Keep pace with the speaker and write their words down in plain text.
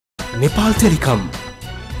Nepal telecom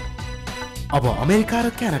अब America र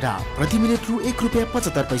Canada प्रति minute रु 1 रुपैयाँ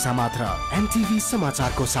 75 पैसा मात्र एमटीभी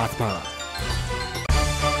समाचारको साथमा।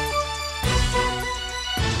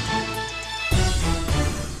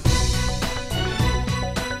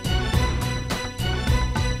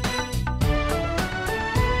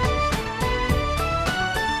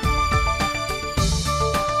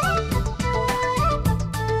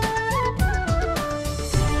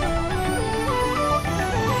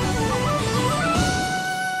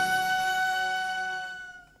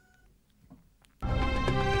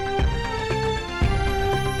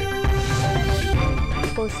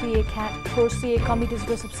 For CA committees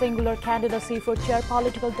receive singular candidacy for chair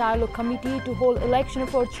political dialogue committee to hold election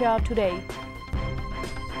for chair today.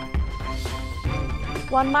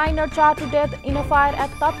 One minor charred to death in a fire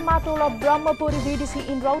at Tatmatola Brahmapuri VDC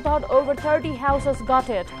in Rauthat, over 30 houses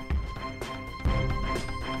gutted.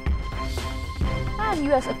 And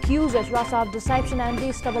US accuses Russia of deception and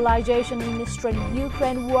destabilization in eastern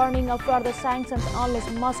Ukraine, warning of further sanctions unless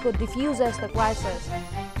Moscow diffuses the crisis.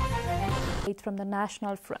 From the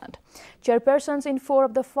National Front. Chairpersons in 4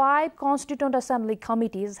 of the 5 Constituent Assembly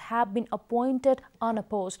committees have been appointed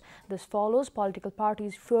unopposed. This follows political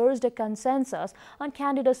parties forged a consensus on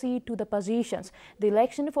candidacy to the positions. The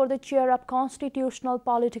election for the chair of Constitutional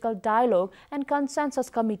Political Dialogue and Consensus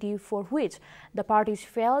Committee, for which the parties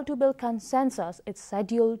failed to build consensus, is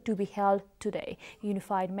scheduled to be held today.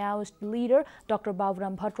 Unified Maoist leader Dr.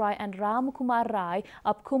 Baburam Bhattarai and Ram Kumar Rai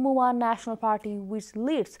of Kumuwa National Party, which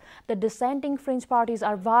leads the dissenting fringe parties,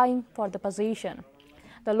 are vying for the position.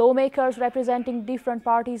 The lawmakers representing different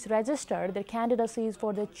parties registered their candidacies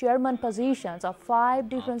for the chairman positions of 5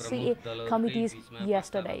 different CA committees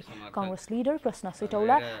yesterday. Congress leader Krishna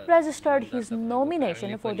Sitaula registered his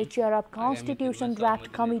nomination for the chair of Constitution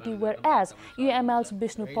Draft Committee, whereas UML's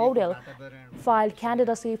Vishnu Paudel filed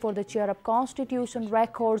candidacy for the chair of Constitution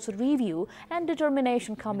Records Review and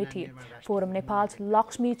Determination Committee. Forum Nepal's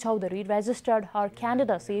Lakshmi Chaudhary registered her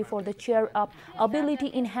candidacy for the chair of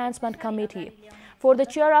Ability Enhancement Committee. For the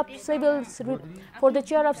chair of Civil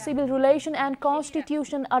Relation and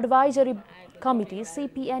Constitution Advisory Committee,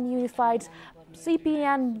 CPN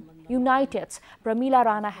United's Pramila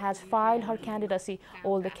Rana has filed her candidacy.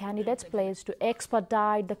 All the candidates pledged to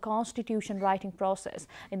expedite the constitution writing process.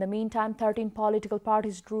 In the meantime, 13 political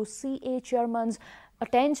parties drew CA chairman's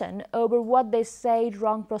attention over what they said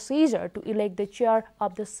wrong procedure to elect the chair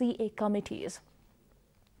of the CA committees.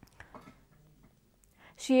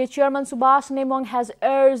 CA Chairman Subhash Nemong has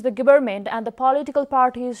urged the government and the political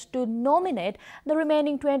parties to nominate the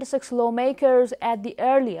remaining 26 lawmakers at the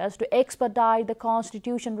earliest to expedite the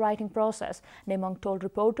constitution writing process. Nemong told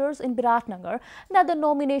reporters in Biratnagar that the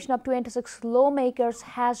nomination of 26 lawmakers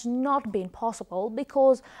has not been possible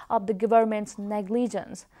because of the government's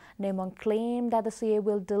negligence. Nemong claimed that the CA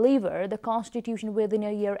will deliver the constitution within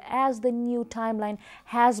a year, as the new timeline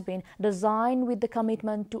has been designed with the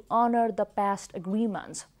commitment to honor the past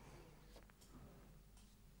agreements.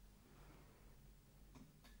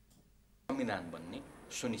 संविधान बन्ने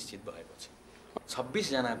सुनिश्चित भएको छ।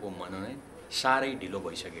 26 जनाको मनोनयन सारै ढिलो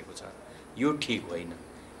भइसकेको छ। यो ठीक होइन।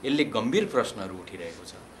 यसले गम्भीर प्रश्नहरू उठिरहेको छ।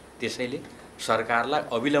 त्यसैले सरकारलाई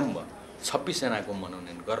अविलम्ब 26 जनाको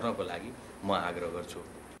मनोनयन गर्नको लागि म आग्रह गर्छु।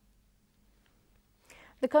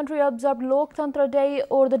 The country observed Loktantra Day,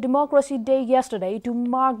 or the Democracy Day, yesterday to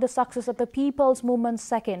mark the success of the People's Movement's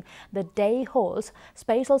second. The day holds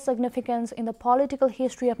special significance in the political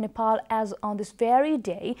history of Nepal, as on this very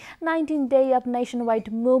day, 19th day of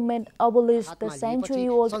nationwide movement, abolished the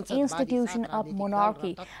century-old institution of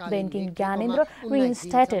monarchy. Then King Gyanendra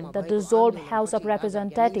reinstated the dissolved House of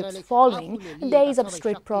Representatives following days of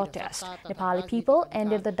street protest. Nepali people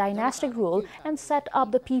ended the dynastic rule and set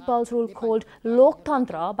up the people's rule called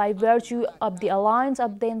Loktantra, by virtue of the alliance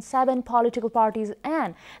of then 7 political parties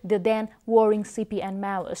and the then warring CP and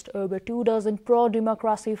Maoist. Over 24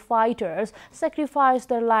 pro-democracy fighters sacrificed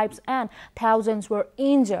their lives and thousands were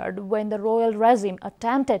injured when the royal regime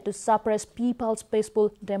attempted to suppress people's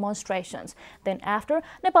peaceful demonstrations. Then after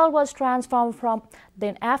Nepal was transformed from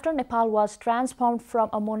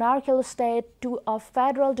a monarchical state to a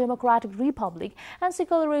federal democratic republic and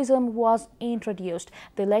secularism was introduced.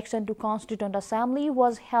 The election to Constituent Assembly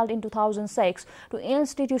was held in 2006 to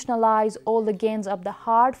institutionalize all the gains of the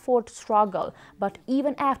hard-fought struggle. But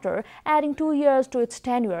even after adding 2 years to its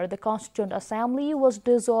tenure, the Constituent Assembly was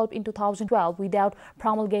dissolved in 2012 without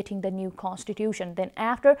promulgating the new constitution. Then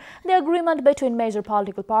after, the agreement between major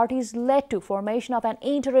political parties led to formation of an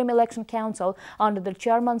interim election council under the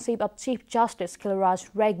chairmanship of Chief Justice Kilraj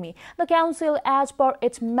Regmi. The council, as per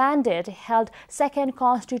its mandate, held second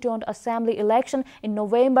Constituent Assembly election in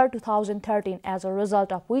November 2013, as a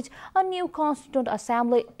result of which a new Constituent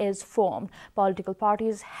Assembly is formed. Political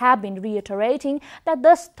parties have been reiterating that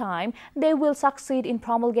this time they will succeed in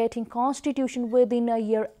promulgating constitution within a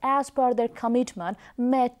year as per their commitment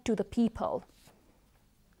made to the people.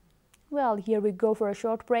 Well, here we go for a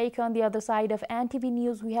short break. On the other side of NTV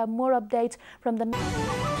News, we have more updates from the...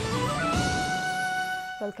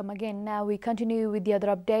 Welcome again. Now we continue with the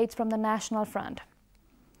other updates from the National Front.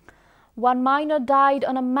 One miner died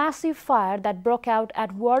on a massive fire that broke out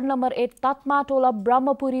at Ward No. 8 Tatmatola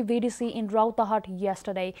Brahmapuri VDC in Rautahat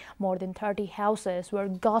yesterday. More than 30 houses were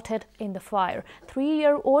gutted in the fire.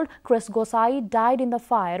 3-year-old Chris Gosai died in the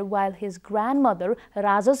fire, while his grandmother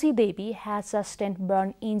Rajasi Devi has sustained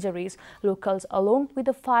burn injuries. Locals, along with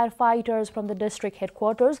the firefighters from the district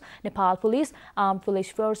headquarters, Nepal Police, Armed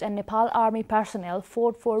Police Force and Nepal Army personnel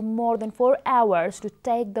fought for more than 4 hours to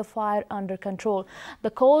take the fire under control.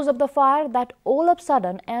 The cause of the fire that all of a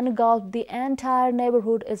sudden engulfed the entire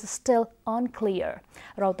neighborhood is still unclear.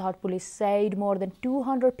 Rautahat police said more than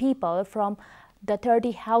 200 people from the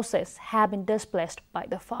 30 houses have been displaced by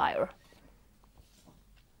the fire.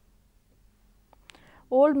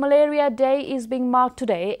 World Malaria Day is being marked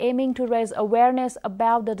today, aiming to raise awareness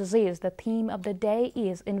about the disease. The theme of the day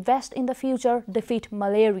is Invest in the Future, Defeat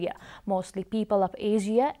Malaria. Mostly people of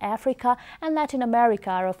Asia, Africa and Latin America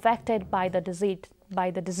are affected by the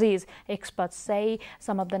disease. Experts say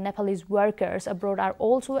some of the Nepalese workers abroad are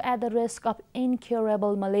also at the risk of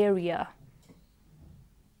incurable malaria.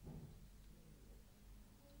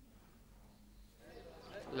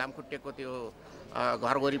 लामखुट्टेको त्यो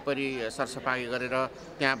घर वरिपरि सरसफाई गरेर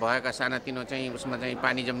त्यहाँ भएका सानातिनो चाहिँ उसमा चाहिँ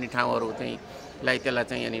पानी जम्ने ठाउँहरू चाहिँ लाई त्यसलाई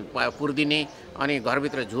चाहिँ अनि पुर्दिने अनि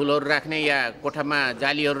घरभित्र झुलहरू राख्ने या कोठामा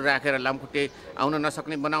जालीहरू राखेर लामखुट्टे आउन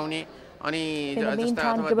नसक्ने बनाउने. In the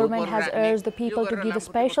meantime, government has urged the people to give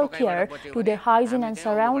special care to their hygiene and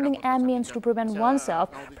surrounding ambience to prevent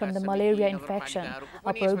oneself from the malaria infection.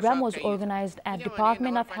 A program was organized at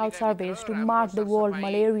Department of Health Service to mark the World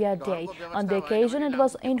Malaria Day. On the occasion, it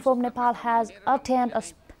was informed Nepal has attained a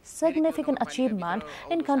significant achievement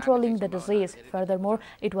in controlling the disease. Furthermore,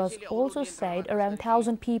 it was also said around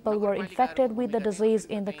 1,000 people were infected with the disease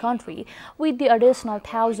in the country, with the additional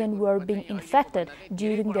 1,000 were being infected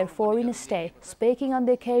during their foreign stay. Speaking on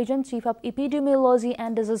the occasion, Chief of Epidemiology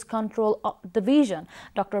and Disease Control Division,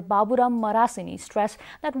 Dr. Baburam Marasini, stressed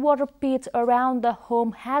that water pits around the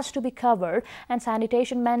home has to be covered and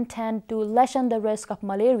sanitation maintained to lessen the risk of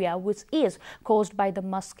malaria, which is caused by the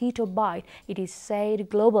mosquito bite. It is said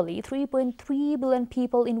globally 3.3 billion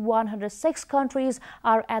people in 106 countries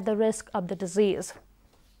are at the risk of the disease.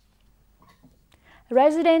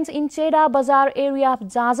 Residents in Cheda Bazar area of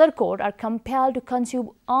Jajarkot are compelled to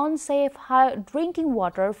consume unsafe drinking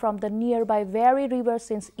water from the nearby Very River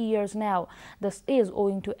since years now. This is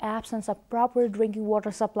owing to absence of proper drinking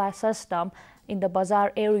water supply system in the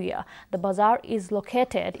Bazar area. The Bazar is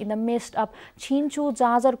located in the midst of Chinchu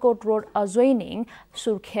Jajarkot Road adjoining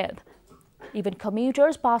Surkhed. Even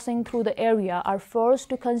commuters passing through the area are forced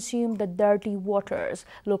to consume the dirty waters.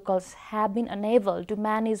 Locals have been unable to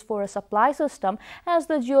manage for a supply system as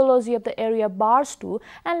the geology of the area bars to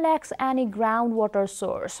and lacks any groundwater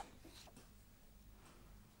source.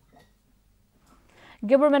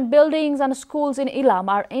 Government buildings and schools in Ilam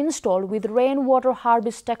are installed with rainwater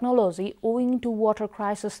harvest technology owing to water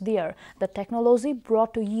crisis there. The technology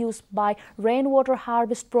brought to use by Rainwater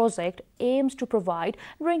Harvest Project aims to provide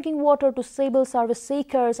drinking water to civil service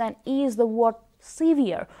seekers and ease the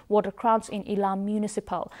severe water crunch in Ilam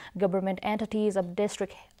municipal. Government entities of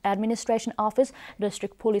District Administration Office,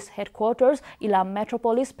 District Police Headquarters, Ilam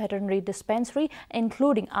Metropolis Veterinary Dispensary,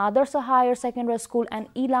 including Adarsh Higher Secondary School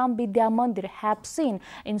and Ilam Vidya Mandir have seen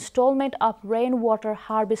installment of rainwater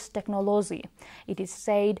harvest technology. It is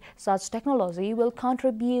said such technology will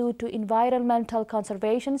contribute to environmental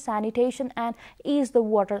conservation, sanitation and ease the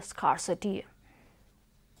water scarcity.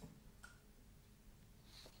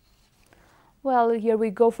 Well, here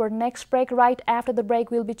we go for next break. Right after the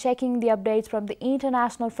break, we'll be checking the updates from the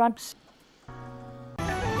international front.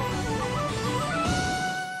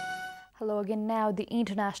 Hello again. Now the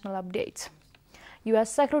international updates.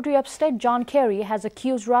 U.S. Secretary of State John Kerry has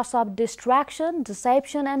accused Russia of distraction,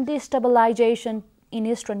 deception and destabilization in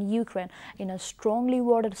eastern Ukraine. In a strongly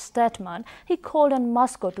worded statement, he called on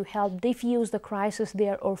Moscow to help defuse the crisis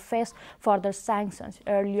there or face further sanctions.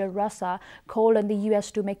 Earlier, Russia called on the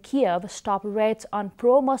US to make Kiev stop raids on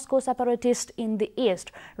pro-Moscow separatists in the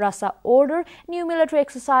east. Russia ordered new military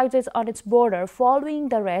exercises on its border following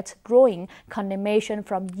the raids, drawing condemnation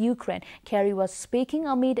from Ukraine. Kerry was speaking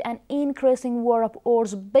amid an increasing war of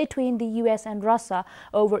words between the US and Russia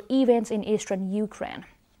over events in eastern Ukraine.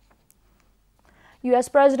 US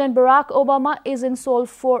President Barack Obama is in Seoul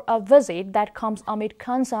for a visit that comes amid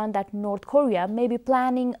concern that North Korea may be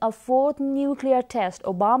planning a fourth nuclear test.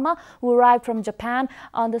 Obama, who arrived from Japan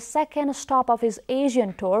on the second stop of his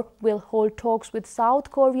Asian tour, will hold talks with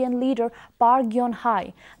South Korean leader Park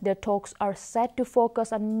Geun-hye. Their talks are set to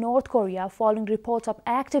focus on North Korea following reports of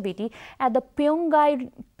activity at the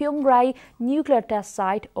Pyongyang nuclear test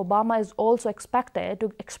site. Obama is also expected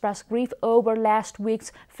to express grief over last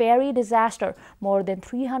week's ferry disaster. More than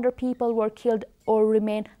 300 people were killed or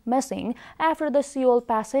remain missing after the Seoul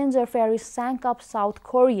passenger ferry sank off South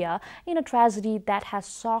Korea in a tragedy that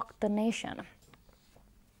has shocked the nation.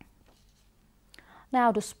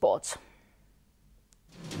 Now to sports.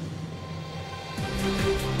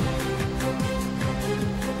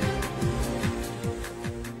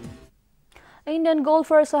 Indian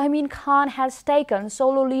golfer Shaheen Khan has taken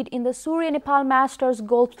solo lead in the Surya Nepal Masters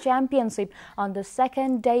Golf Championship. On the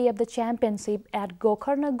second day of the championship at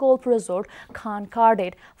Gokarna Golf Resort, Khan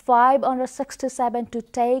carded 5 under 67 to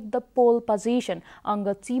take the pole position.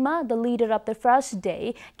 Angad Chima, the leader of the first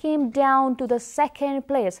day, came down to the second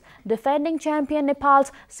place. Defending champion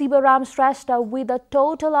Nepal's Sivaram Shrestha, with a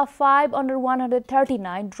total of 5 under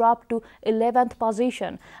 139, dropped to 11th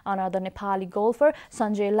position. Another Nepali golfer,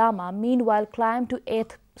 Sanjay Lama, meanwhile climbed to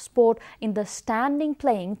 8th spot in the standing,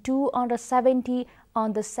 playing 2 under 70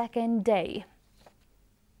 on the second day.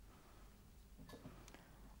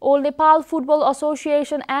 All Nepal Football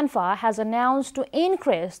Association ANFA has announced to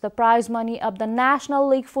increase the prize money of the National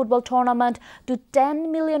League Football Tournament to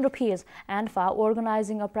 10 million rupees. ANFA,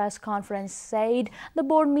 organizing a press conference, said the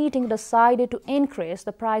board meeting decided to increase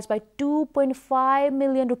the prize by 2.5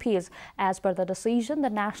 million rupees. As per the decision, the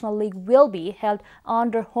National League will be held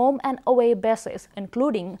under home and away basis,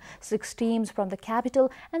 including 6 teams from the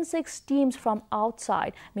capital and 6 teams from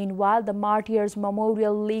outside. Meanwhile, the Martyrs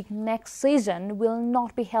Memorial League next season will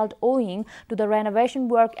not be held owing to the renovation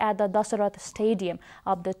work at the Dasarath Stadium.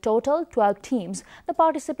 Of the total 12 teams, the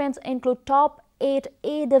participants include top 8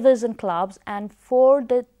 A-division clubs and 4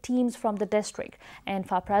 teams from the district.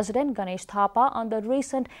 ANFA President Ganesh Thapa, on the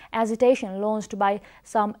recent agitation launched by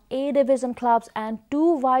some A-division clubs and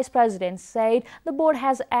 2 vice presidents, said the board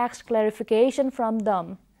has asked clarification from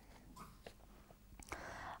them.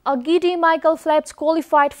 Agiti Michael Phelps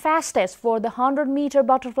qualified fastest for the 100-meter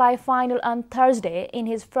butterfly final on Thursday in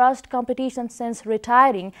his first competition since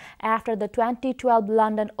retiring after the 2012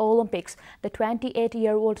 London Olympics. The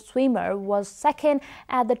 28-year-old swimmer was second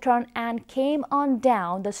at the turn and came on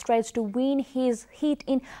down the stretch to win his heat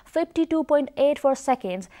in 52.84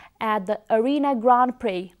 seconds at the Arena Grand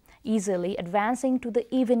Prix, easily advancing to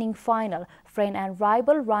the evening final. Friend and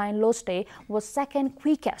rival Ryan Lochte was second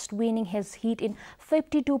quickest, winning his heat in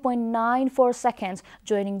 52.94 seconds.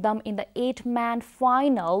 Joining them in the 8-man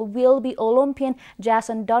final will be Olympian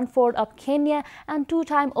Jason Dunford of Kenya and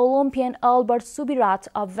 2-time Olympian Albert Subirat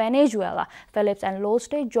of Venezuela. Phelps and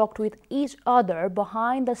Lochte joked with each other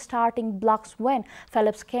behind the starting blocks when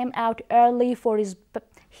Phelps came out early for his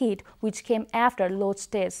heat, which came after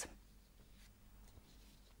Lochte's.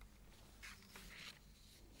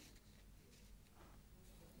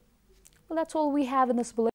 Well, that's all we have in this bulletin.